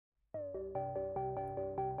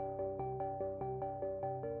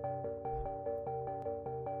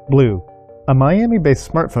Blu, a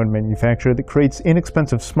Miami-based smartphone manufacturer that creates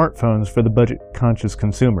inexpensive smartphones for the budget-conscious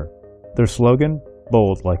consumer. Their slogan,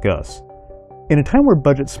 bold like us. In a time where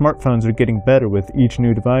budget smartphones are getting better with each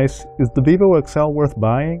new device, is the Vivo XL worth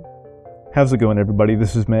buying? How's it going, everybody?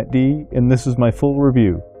 This is Matt D, and this is my full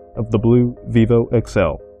review of the BLU Vivo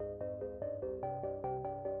XL.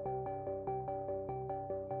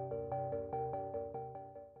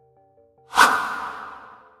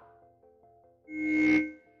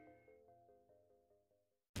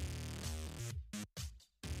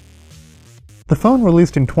 The phone,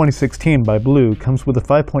 released in 2016 by Blu, comes with a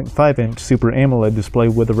 5.5-inch Super AMOLED display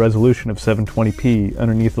with a resolution of 720p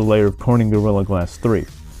underneath a layer of Corning Gorilla Glass 3.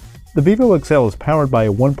 The Vivo XL is powered by a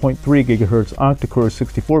 1.3 GHz octa-core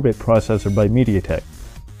 64-bit processor by MediaTek.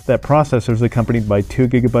 That processor is accompanied by 2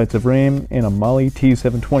 GB of RAM and a Mali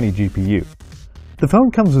T720 GPU. The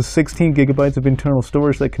phone comes with 16 GB of internal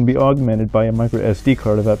storage that can be augmented by a microSD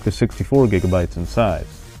card of up to 64 GB in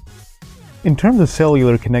size. In terms of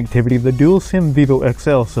cellular connectivity, the dual-SIM Vivo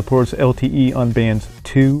XL supports LTE on bands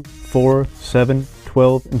 2, 4, 7,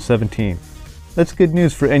 12, and 17. That's good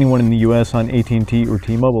news for anyone in the US on AT&T or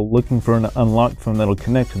T-Mobile looking for an unlocked phone that'll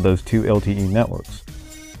connect to those two LTE networks.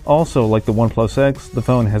 Also, like the OnePlus X, the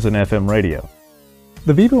phone has an FM radio.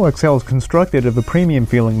 The Vivo XL is constructed of a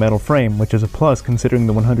premium-feeling metal frame, which is a plus considering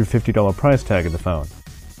the $150 price tag of the phone.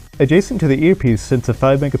 Adjacent to the earpiece sits a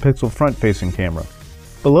 5-megapixel front-facing camera.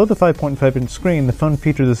 Below the 5.5-inch screen, the phone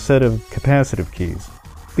features a set of capacitive keys.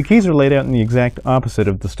 The keys are laid out in the exact opposite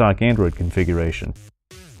of the stock Android configuration.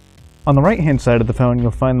 On the right-hand side of the phone,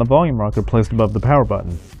 you'll find the volume rocker placed above the power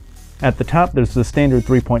button. At the top, there's the standard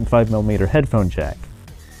 3.5mm headphone jack.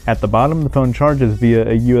 At the bottom, the phone charges via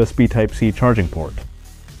a USB Type-C charging port.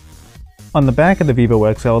 On the back of the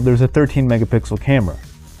Vivo XL, there's a 13-megapixel camera.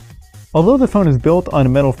 Although the phone is built on a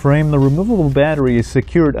metal frame, the removable battery is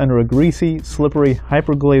secured under a greasy, slippery,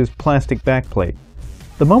 hyperglazed plastic backplate.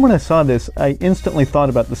 The moment I saw this, I instantly thought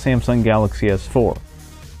about the Samsung Galaxy S4.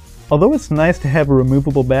 Although it's nice to have a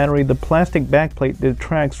removable battery, the plastic backplate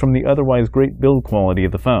detracts from the otherwise great build quality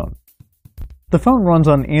of the phone. The phone runs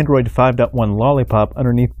on Android 5.1 Lollipop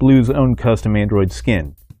underneath Blu's own custom Android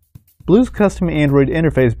skin. Blu's custom Android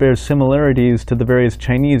interface bears similarities to the various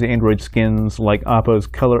Chinese Android skins like Oppo's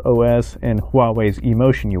Color OS and Huawei's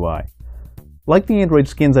eMotion UI. Like the Android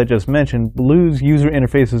skins I just mentioned, Blu's user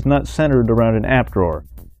interface is not centered around an app drawer.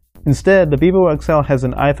 Instead, the Vivo XL has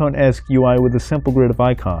an iPhone-esque UI with a simple grid of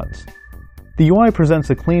icons. The UI presents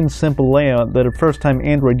a clean, simple layout that a first-time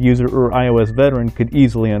Android user or iOS veteran could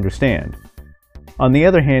easily understand. On the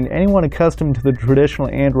other hand, anyone accustomed to the traditional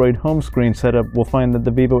Android home screen setup will find that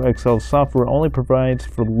the Vivo XL software only provides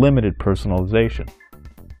for limited personalization.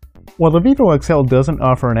 While the Vivo XL doesn't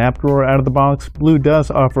offer an app drawer out of the box, Blu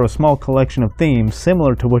does offer a small collection of themes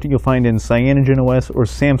similar to what you'll find in CyanogenOS or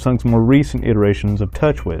Samsung's more recent iterations of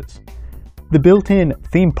TouchWiz. The built-in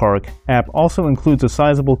Theme Park app also includes a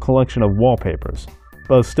sizable collection of wallpapers,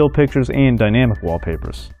 both still pictures and dynamic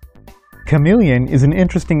wallpapers. Chameleon is an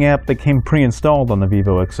interesting app that came pre-installed on the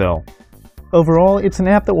Vivo XL. Overall, it's an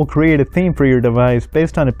app that will create a theme for your device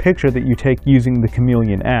based on a picture that you take using the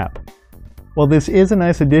Chameleon app. While this is a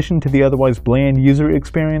nice addition to the otherwise bland user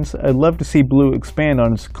experience, I'd love to see Blu expand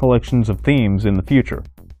on its collections of themes in the future.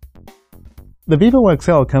 The Vivo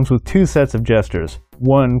XL comes with two sets of gestures,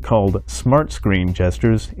 one called Smart Screen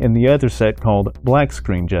Gestures and the other set called Black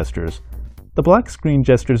Screen Gestures. The Black Screen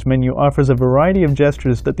Gestures menu offers a variety of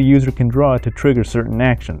gestures that the user can draw to trigger certain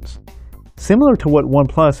actions. Similar to what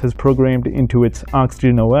OnePlus has programmed into its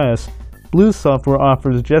Oxygen OS, Blu's software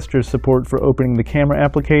offers gesture support for opening the camera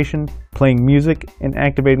application, playing music, and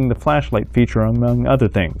activating the flashlight feature, among other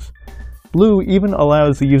things. Blu even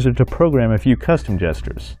allows the user to program a few custom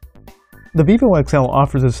gestures. The Vivo XL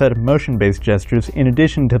offers a set of motion-based gestures in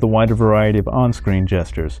addition to the wider variety of on-screen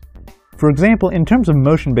gestures. For example, in terms of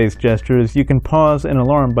motion-based gestures, you can pause an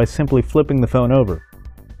alarm by simply flipping the phone over.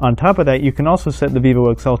 On top of that, you can also set the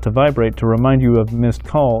Vivo XL to vibrate to remind you of a missed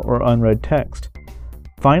call or unread text.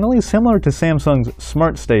 Finally, similar to Samsung's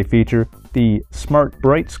Smart Stay feature, the Smart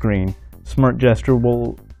Bright Screen Smart Gesture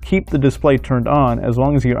will keep the display turned on as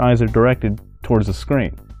long as your eyes are directed towards the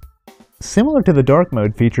screen. Similar to the Dark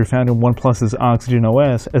Mode feature found in OnePlus's Oxygen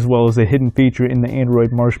OS, as well as a hidden feature in the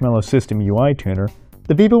Android Marshmallow System UI tuner,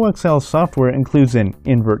 the Vivo XL software includes an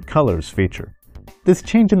Invert Colors feature. This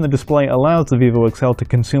change in the display allows the Vivo XL to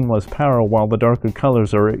consume less power while the darker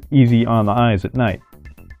colors are easy on the eyes at night.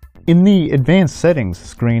 In the Advanced Settings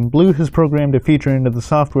screen, Blu has programmed a feature into the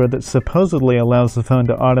software that supposedly allows the phone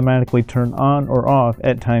to automatically turn on or off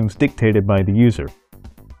at times dictated by the user.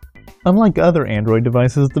 Unlike other Android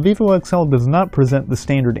devices, the Vivo XL does not present the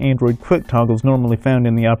standard Android quick toggles normally found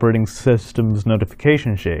in the operating system's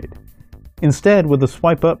notification shade. Instead, with a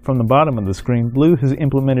swipe up from the bottom of the screen, BLU has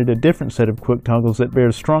implemented a different set of quick toggles that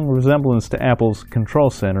bears strong resemblance to Apple's Control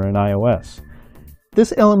Center in iOS.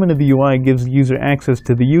 This element of the UI gives the user access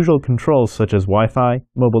to the usual controls such as Wi-Fi,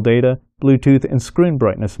 mobile data, Bluetooth, and screen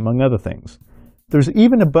brightness, among other things. There's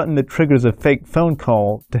even a button that triggers a fake phone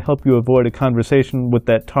call to help you avoid a conversation with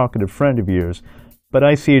that talkative friend of yours, but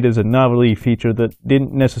I see it as a novelty feature that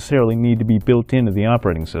didn't necessarily need to be built into the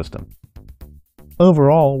operating system.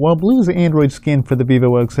 Overall, while BLU's Android skin for the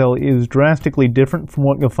Vivo XL is drastically different from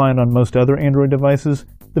what you'll find on most other Android devices,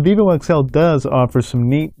 the Vivo XL does offer some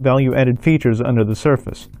neat value-added features under the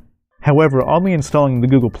surface. However, I'll be installing the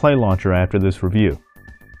Google Play launcher after this review.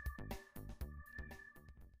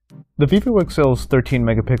 The Vivo XL's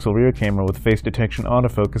 13-megapixel rear camera with face detection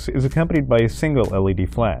autofocus is accompanied by a single LED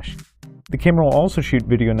flash. The camera will also shoot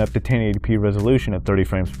video in up to 1080p resolution at 30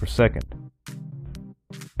 frames per second.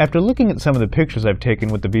 After looking at some of the pictures I've taken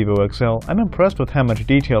with the Vivo XL, I'm impressed with how much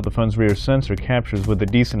detail the phone's rear sensor captures with a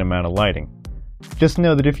decent amount of lighting. Just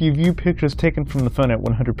know that if you view pictures taken from the phone at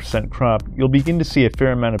 100% crop, you'll begin to see a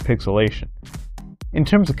fair amount of pixelation. In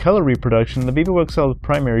terms of color reproduction, the Vivo XL's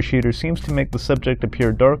primary shooter seems to make the subject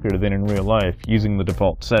appear darker than in real life, using the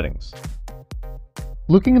default settings.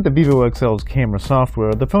 Looking at the Vivo XL's camera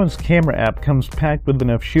software, the phone's camera app comes packed with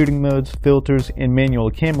enough shooting modes, filters, and manual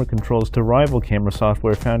camera controls to rival camera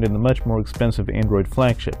software found in the much more expensive Android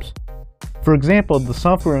flagships. For example, the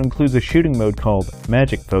software includes a shooting mode called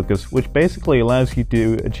Magic Focus, which basically allows you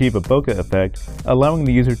to achieve a bokeh effect, allowing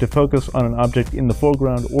the user to focus on an object in the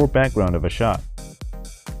foreground or background of a shot.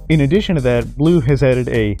 In addition to that, BLU has added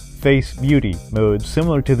a Face Beauty mode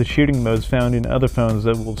similar to the shooting modes found in other phones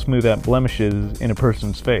that will smooth out blemishes in a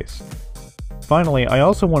person's face. Finally, I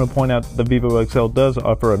also want to point out that the Vivo XL does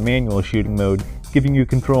offer a manual shooting mode, giving you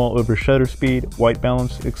control over shutter speed, white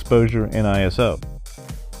balance, exposure, and ISO.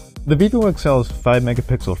 The Vivo XL's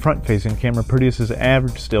 5-megapixel front-facing camera produces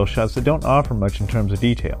average still shots that don't offer much in terms of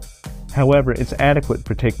detail. However, it's adequate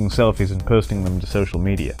for taking selfies and posting them to social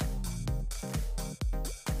media.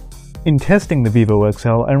 In testing the Vivo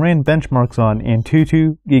XL, I ran benchmarks on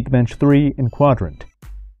Antutu, Geekbench 3, and Quadrant.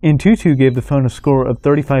 Antutu gave the phone a score of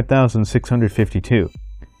 35,652.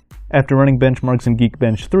 After running benchmarks in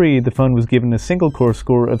Geekbench 3, the phone was given a single-core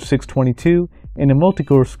score of 622 and a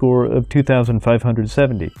multi-core score of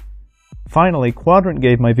 2,570. Finally, Quadrant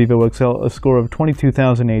gave my Vivo XL a score of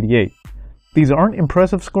 22,088. These aren't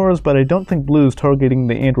impressive scores, but I don't think BLU is targeting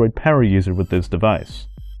the Android power user with this device.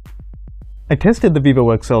 I tested the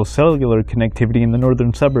Vivo XL's cellular connectivity in the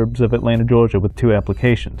northern suburbs of Atlanta, Georgia with two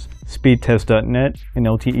applications, speedtest.net and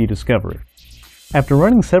LTE Discovery. After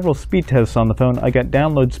running several speed tests on the phone, I got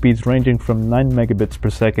download speeds ranging from 9 megabits per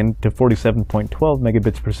second to 47.12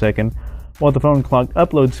 megabits per second, while the phone clocked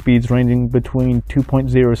upload speeds ranging between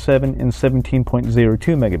 2.07 and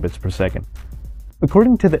 17.02 megabits per second.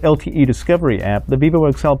 According to the LTE Discovery app, the Vivo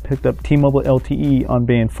XL picked up T-Mobile LTE on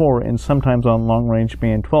band 4 and sometimes on long-range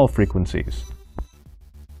band 12 frequencies.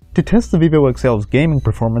 To test the Vivo XL's gaming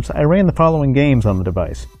performance, I ran the following games on the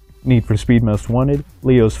device: Need for Speed Most Wanted,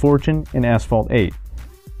 Leo's Fortune, and Asphalt 8.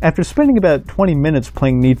 After spending about 20 minutes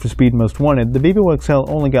playing Need for Speed Most Wanted, the Vivo XL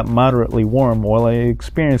only got moderately warm while I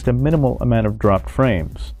experienced a minimal amount of dropped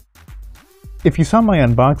frames. If you saw my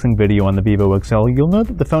unboxing video on the Vivo XL, you'll know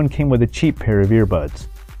that the phone came with a cheap pair of earbuds.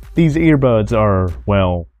 These earbuds are,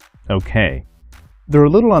 well, okay. They're a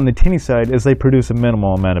little on the tinny side as they produce a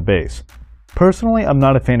minimal amount of bass. Personally, I'm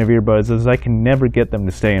not a fan of earbuds as I can never get them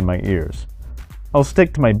to stay in my ears. I'll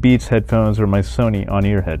stick to my Beats headphones or my Sony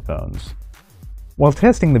on-ear headphones. While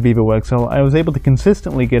testing the Vivo XL, I was able to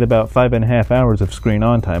consistently get about 5.5 hours of screen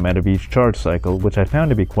on time out of each charge cycle, which I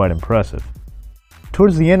found to be quite impressive.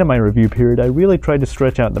 Towards the end of my review period, I really tried to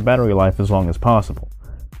stretch out the battery life as long as possible.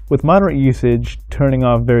 With moderate usage, turning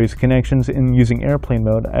off various connections, and using airplane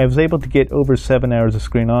mode, I was able to get over 7 hours of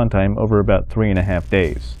screen on time over about 3.5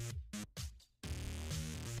 days.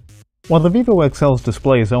 While the Vivo XL's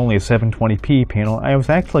display is only a 720p panel, I was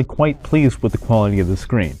actually quite pleased with the quality of the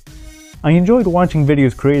screen. I enjoyed watching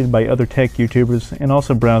videos created by other tech YouTubers and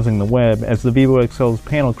also browsing the web, as the Vivo XL's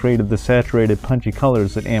panel created the saturated, punchy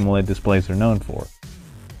colors that AMOLED displays are known for.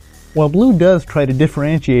 While BLU does try to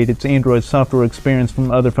differentiate its Android software experience from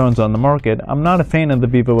other phones on the market, I'm not a fan of the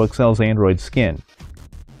Vivo XL's Android skin.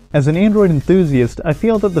 As an Android enthusiast, I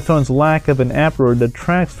feel that the phone's lack of an app drawer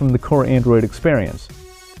detracts from the core Android experience.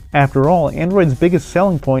 After all, Android's biggest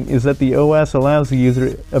selling point is that the OS allows the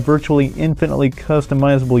user a virtually infinitely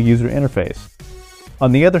customizable user interface.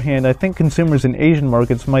 On the other hand, I think consumers in Asian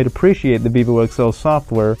markets might appreciate the Vivo XL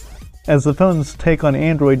software, as the phone's take on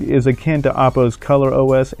Android is akin to Oppo's Color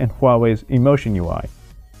OS and Huawei's Emotion UI.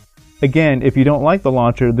 Again, if you don't like the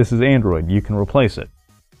launcher, this is Android, you can replace it.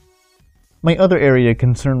 My other area of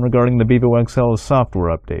concern regarding the Vivo XL is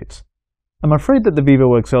software updates. I'm afraid that the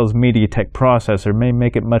Vivo XL's MediaTek processor may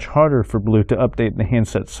make it much harder for BLU to update the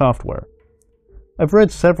handset software. I've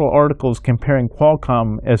read several articles comparing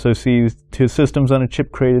Qualcomm SoCs to systems on a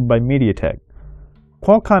chip created by MediaTek.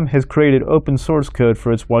 Qualcomm has created open source code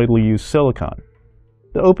for its widely used silicon.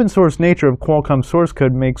 The open source nature of Qualcomm source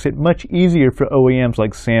code makes it much easier for OEMs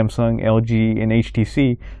like Samsung, LG, and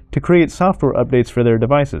HTC to create software updates for their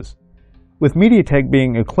devices. With MediaTek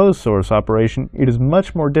being a closed source operation, it is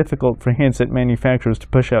much more difficult for handset manufacturers to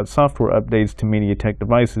push out software updates to MediaTek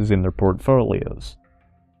devices in their portfolios.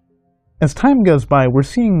 As time goes by, we're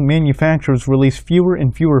seeing manufacturers release fewer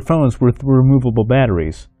and fewer phones with removable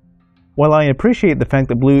batteries. While I appreciate the fact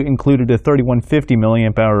that BLU included a 3150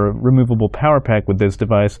 mAh removable power pack with this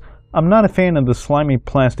device, I'm not a fan of the slimy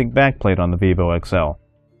plastic backplate on the Vivo XL.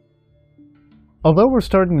 Although we're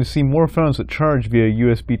starting to see more phones that charge via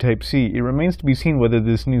USB Type-C, it remains to be seen whether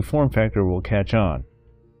this new form factor will catch on.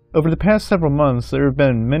 Over the past several months, there have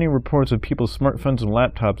been many reports of people's smartphones and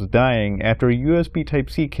laptops dying after a USB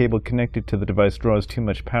Type-C cable connected to the device draws too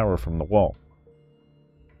much power from the wall.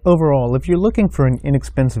 Overall, if you're looking for an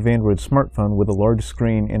inexpensive Android smartphone with a large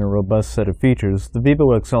screen and a robust set of features, the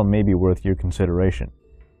Vivo XL may be worth your consideration,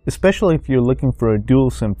 especially if you're looking for a dual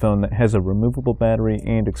SIM phone that has a removable battery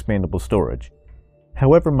and expandable storage.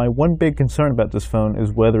 However, my one big concern about this phone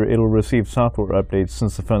is whether it'll receive software updates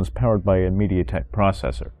since the phone's powered by a MediaTek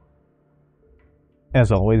processor.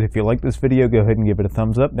 As always, if you like this video, go ahead and give it a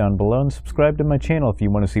thumbs up down below and subscribe to my channel if you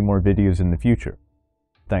want to see more videos in the future.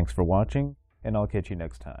 Thanks for watching, and I'll catch you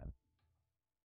next time.